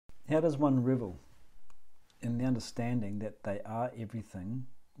How does one revel in the understanding that they are everything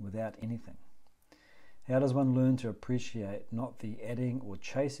without anything? How does one learn to appreciate not the adding or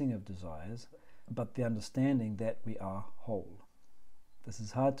chasing of desires, but the understanding that we are whole? This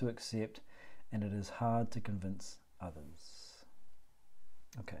is hard to accept, and it is hard to convince others.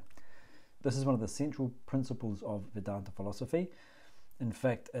 Okay, this is one of the central principles of Vedanta philosophy. In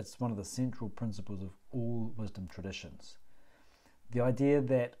fact, it's one of the central principles of all wisdom traditions. The idea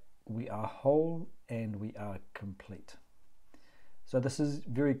that we are whole and we are complete. So this is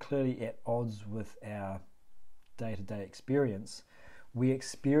very clearly at odds with our day-to-day experience. We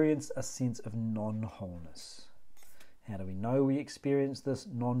experience a sense of non-wholeness. How do we know we experience this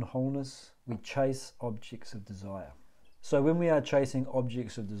non-wholeness? We chase objects of desire. So when we are chasing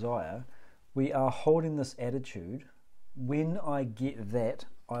objects of desire, we are holding this attitude: when I get that,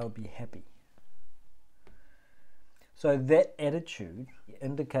 I'll be happy. So that attitude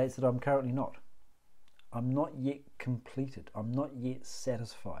indicates that I'm currently not. I'm not yet completed. I'm not yet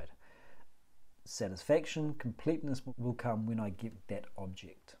satisfied. Satisfaction, completeness will come when I get that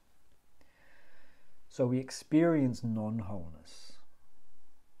object. So we experience non-wholeness.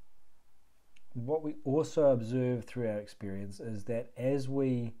 What we also observe through our experience is that as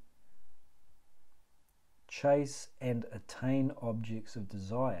we chase and attain objects of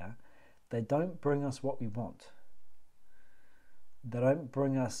desire, they don't bring us what we want. They don't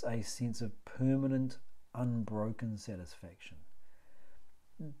bring us a sense of permanent, unbroken satisfaction.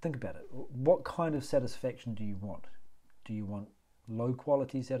 Think about it. What kind of satisfaction do you want? Do you want low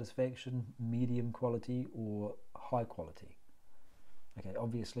quality satisfaction, medium quality, or high quality? Okay,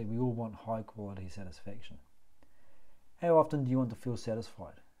 obviously we all want high quality satisfaction. How often do you want to feel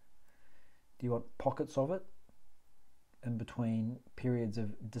satisfied? Do you want pockets of it in between periods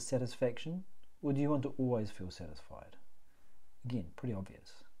of dissatisfaction, or do you want to always feel satisfied? Again, pretty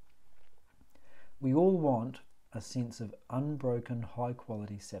obvious. We all want a sense of unbroken,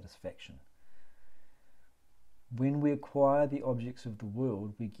 high-quality satisfaction. When we acquire the objects of the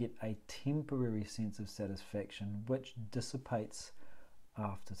world, we get a temporary sense of satisfaction which dissipates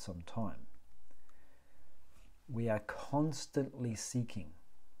after some time. We are constantly seeking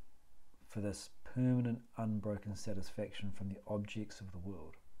for this permanent, unbroken satisfaction from the objects of the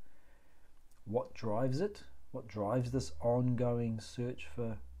world. What drives it? What drives this ongoing search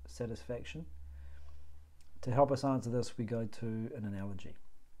for satisfaction? To help us answer this, we go to an analogy.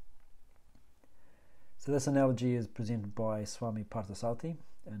 So this analogy is presented by Swami Parthasarthi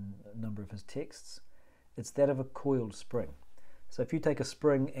in a number of his texts. It's that of a coiled spring. So if you take a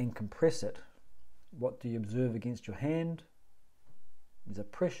spring and compress it, what do you observe against your hand? There's a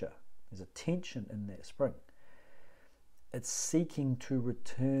pressure, there's a tension in that spring. It's seeking to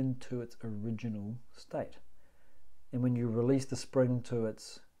return to its original state. And when you release the spring to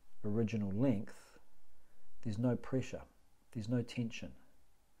its original length, there's no pressure, there's no tension.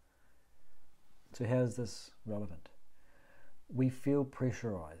 So how is this relevant? We feel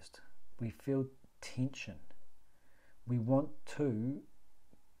pressurized, we feel tension. We want to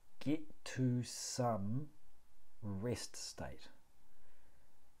get to some rest state.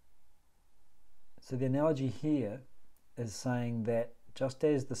 So the analogy here is saying that just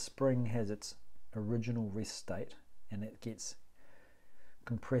as the spring has its original rest state and it gets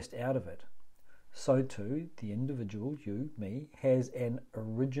compressed out of it, so too the individual, you, me, has an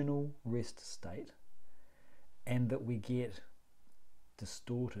original rest state, and that we get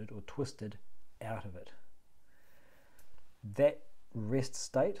distorted or twisted out of it. That rest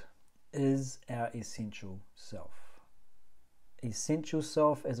state is our essential self. Essential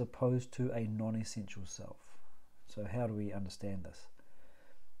self as opposed to a non-essential self. So how do we understand this?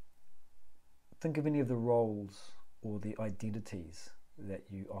 Think of any of the roles or the identities that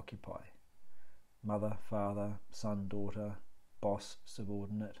you occupy. Mother, father, son, daughter, boss,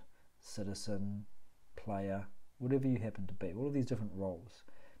 subordinate, citizen, player, whatever you happen to be. All of these different roles.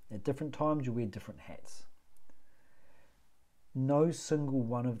 At different times you wear different hats. No single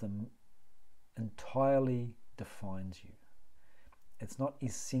one of them entirely defines you. It's not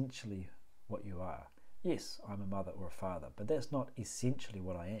essentially what you are. Yes, I'm a mother or a father, but that's not essentially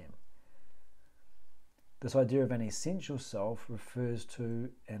what I am. This idea of an essential self refers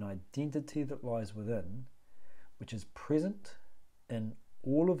to an identity that lies within, which is present in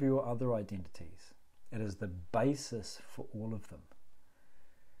all of your other identities. It is the basis for all of them.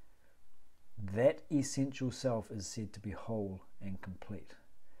 That essential self is said to be whole and complete.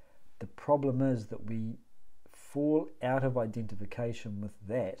 The problem is that we fall out of identification with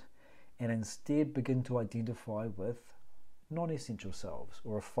that and instead begin to identify with non-essential selves,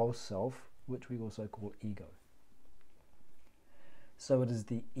 or a false self, which we also call ego. So it is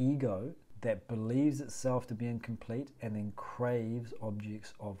the ego that believes itself to be incomplete and then craves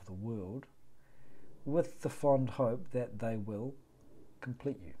objects of the world with the fond hope that they will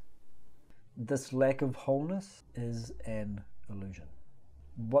complete you. This lack of wholeness is an illusion.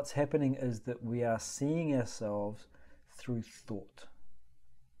 What's happening is that we are seeing ourselves through thought.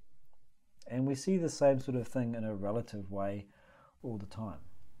 And we see the same sort of thing in a relative way all the time.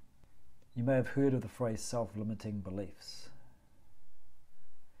 You may have heard of the phrase self-limiting beliefs.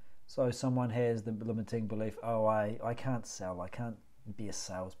 So someone has the limiting belief, oh, I can't sell, I can't be a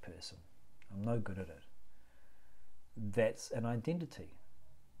salesperson, I'm no good at it. That's an identity.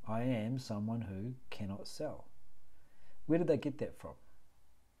 I am someone who cannot sell. Where did they get that from?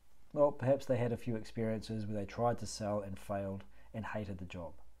 Well, perhaps they had a few experiences where they tried to sell and failed and hated the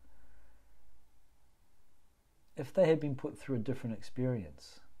job. If they had been put through a different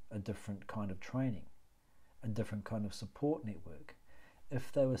experience, a different kind of training, a different kind of support network,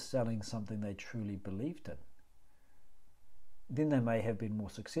 if they were selling something they truly believed in, then they may have been more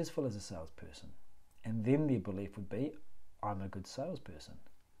successful as a salesperson. And then their belief would be, I'm a good salesperson.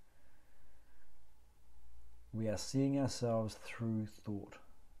 We are seeing ourselves through thought,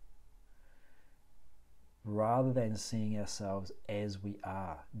 rather than seeing ourselves as we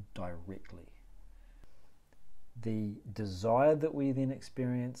are directly. The desire that we then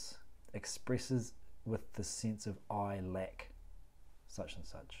experience expresses with the sense of I lack such and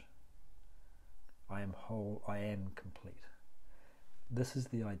such. I am whole, I am complete. This is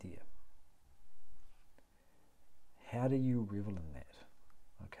the idea. How do you revel in that?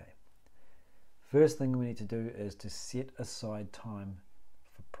 Okay. First thing we need to do is to set aside time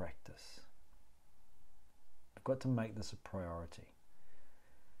for practice. We've got to make this a priority.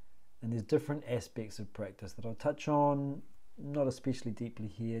 And there's different aspects of practice that I'll touch on, not especially deeply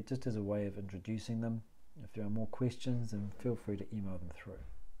here, just as a way of introducing them. If there are more questions, then feel free to email them through.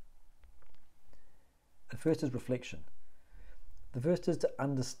 The first is reflection. The first is to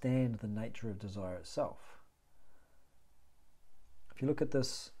understand the nature of desire itself. If you look at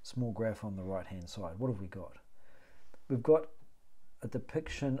this small graph on the right hand side, what have we got? We've got a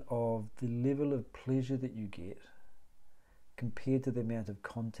depiction of the level of pleasure that you get compared to the amount of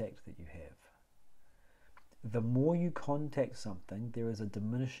contact that you have. The more you contact something, there is a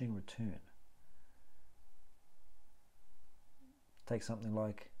diminishing return. Take something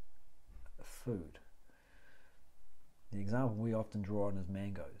like food. The example we often draw on is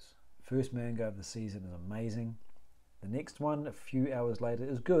mangoes. First mango of the season is amazing. The next one a few hours later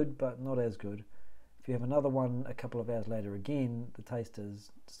is good, but not as good. If you have another one a couple of hours later again, the taste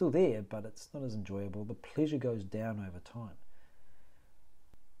is still there, but it's not as enjoyable. The pleasure goes down over time.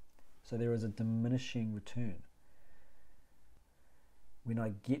 So there is a diminishing return. When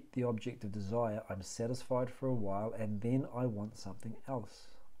I get the object of desire, I'm satisfied for a while, and then I want something else,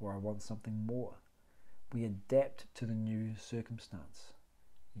 or I want something more. We adapt to the new circumstance.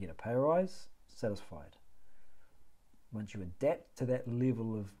 You get a pay rise, satisfied. Once you adapt to that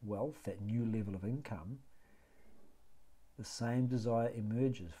level of wealth, that new level of income, the same desire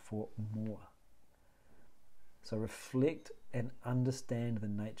emerges for more. So reflect and understand the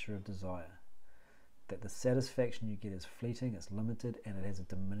nature of desire. That the satisfaction you get is fleeting, it's limited, and it has a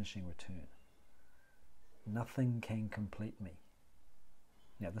diminishing return. Nothing can complete me.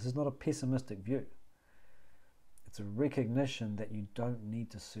 Now, this is not a pessimistic view. It's a recognition that you don't need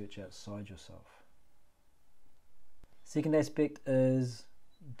to search outside yourself. Second aspect is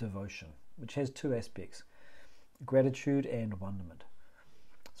devotion, which has two aspects, gratitude and wonderment.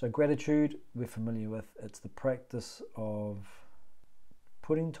 So gratitude, we're familiar with. It's the practice of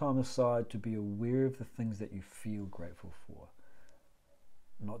putting time aside to be aware of the things that you feel grateful for.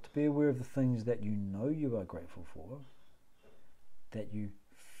 Not to be aware of the things that you know you are grateful for, that you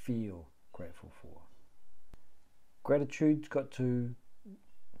feel grateful for. Gratitude's got to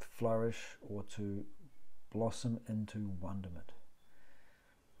flourish or to blossom into wonderment.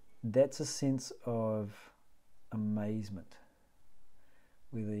 That's a sense of amazement,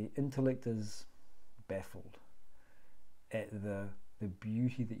 where the intellect is baffled at the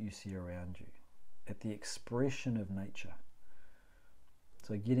beauty that you see around you, at the expression of nature.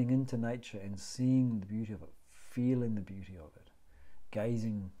 So getting into nature and seeing the beauty of it, feeling the beauty of it,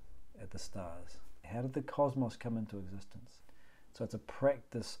 gazing at the stars. How did the cosmos come into existence? So it's a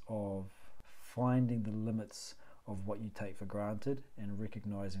practice of finding the limits of what you take for granted and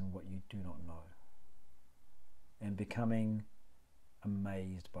recognizing what you do not know, and becoming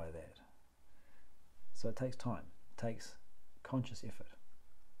amazed by that. So it takes time, it takes conscious effort.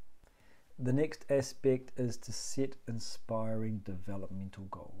 The next aspect is to set inspiring developmental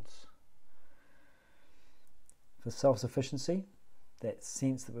goals. For self-sufficiency, that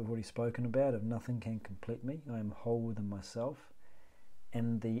sense that we've already spoken about of nothing can complete me, I am whole within myself.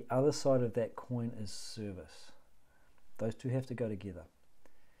 And the other side of that coin is service. Those two have to go together.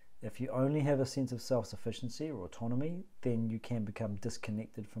 If you only have a sense of self-sufficiency or autonomy, then you can become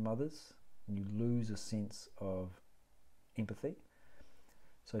disconnected from others. And you lose a sense of empathy.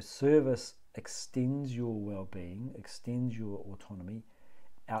 So service extends your well-being, extends your autonomy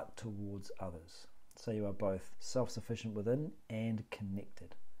out towards others. So you are both self-sufficient within and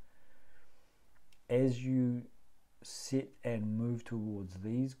connected. As you set and move towards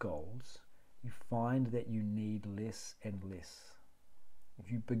these goals, you find that you need less and less.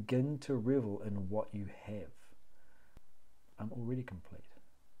 If you begin to revel in what you have, I'm already complete.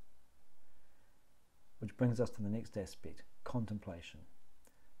 Which brings us to the next aspect, contemplation.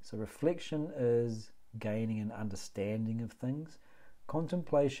 So reflection is gaining an understanding of things.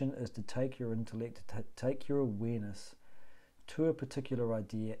 Contemplation is to take your intellect, to take your awareness to a particular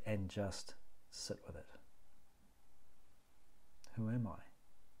idea and just sit with it. Who am I?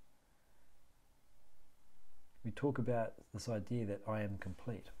 We talk about this idea that I am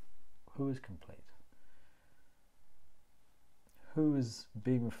complete. Who is complete? Who is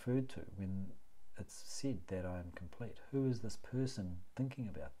being referred to when it's said that I am complete? Who is this person thinking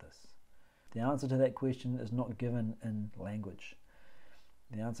about this? The answer to that question is not given in language.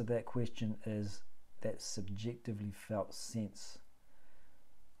 The answer to that question is that subjectively felt sense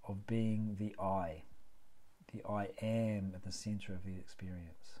of being the I am at the center of the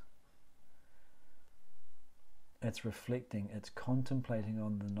experience. It's reflecting, it's contemplating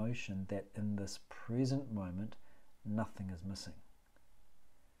on the notion that in this present moment, nothing is missing.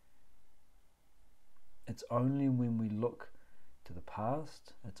 It's only when we look to the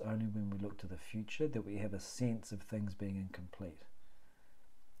past, it's only when we look to the future that we have a sense of things being incomplete.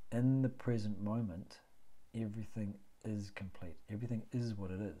 In the present moment, everything is complete. Everything is what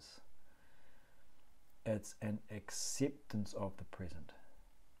it is. It's an acceptance of the present.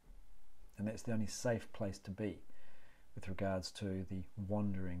 And that's the only safe place to be with regards to the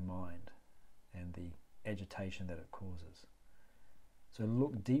wandering mind and the agitation that it causes. So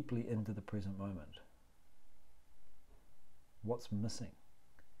look deeply into the present moment. What's missing?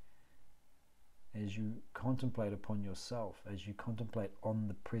 As you contemplate upon yourself, as you contemplate on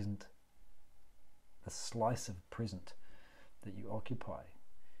the present, the slice of present that you occupy,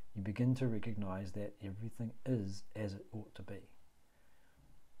 you begin to recognize that everything is as it ought to be.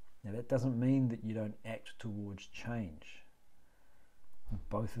 Now that doesn't mean that you don't act towards change.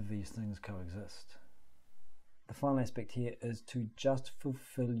 Both of these things coexist. The final aspect here is to just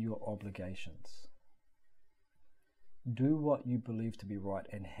fulfill your obligations. Do what you believe to be right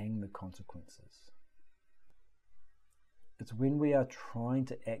and hang the consequences. It's when we are trying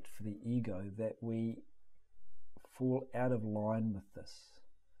to act for the ego that we fall out of line with this.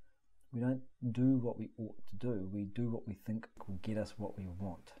 We don't do what we ought to do. We do what we think will get us what we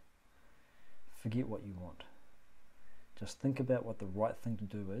want. Forget what you want. Just think about what the right thing to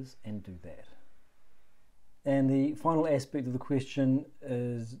do is and do that. And the final aspect of the question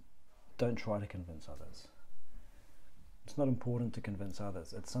is don't try to convince others. It's not important to convince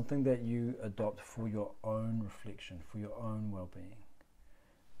others. It's something that you adopt for your own reflection, for your own well-being.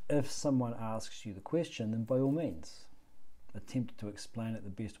 If someone asks you the question, then by all means, attempt to explain it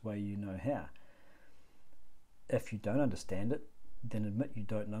the best way you know how. If you don't understand it, then admit you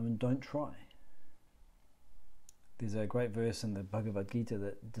don't know and don't try. There's a great verse in the Bhagavad-Gita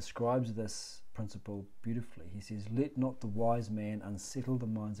that describes this principle beautifully. He says, "Let not the wise man unsettle the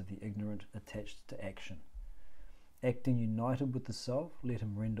minds of the ignorant attached to action. Acting united with the self, let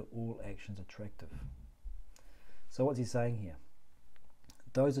him render all actions attractive." So what's he saying here?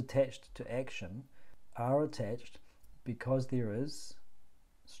 Those attached to action are attached because there is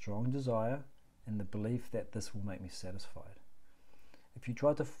strong desire and the belief that this will make me satisfied. If you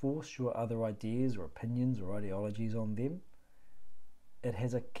try to force your other ideas or opinions or ideologies on them, it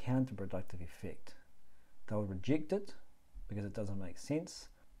has a counterproductive effect. They'll reject it because it doesn't make sense,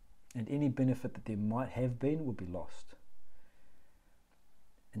 and any benefit that there might have been will be lost.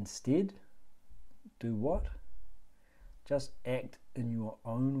 Instead, do what? Just act in your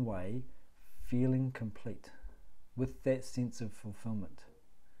own way, feeling complete, with that sense of fulfillment.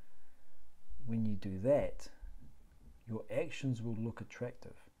 When you do that, your actions will look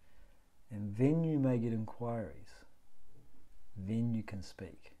attractive, and then you may get inquiries. Then you can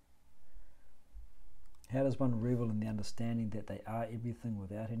speak. How does one revel in the understanding that they are everything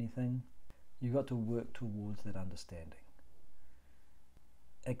without anything? You've got to work towards that understanding.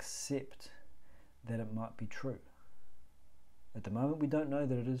 Accept that it might be true. At the moment we don't know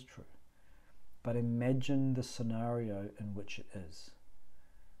that it is true. but imagine the scenario in which it is.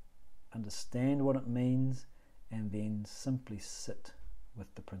 Understand what it means, and then simply sit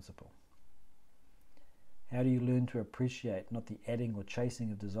with the principle. How do you learn to appreciate not the adding or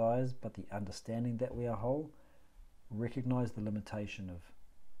chasing of desires, but the understanding that we are whole? Recognize the limitation of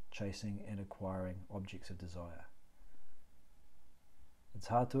chasing and acquiring objects of desire. It's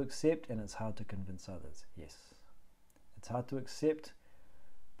hard to accept, and it's hard to convince others. Yes. It's hard to accept,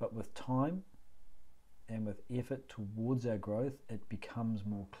 but with time and with effort towards our growth, it becomes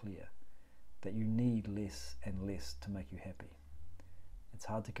more clear that you need less and less to make you happy. It's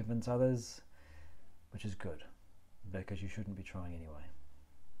hard to convince others, which is good, because you shouldn't be trying anyway.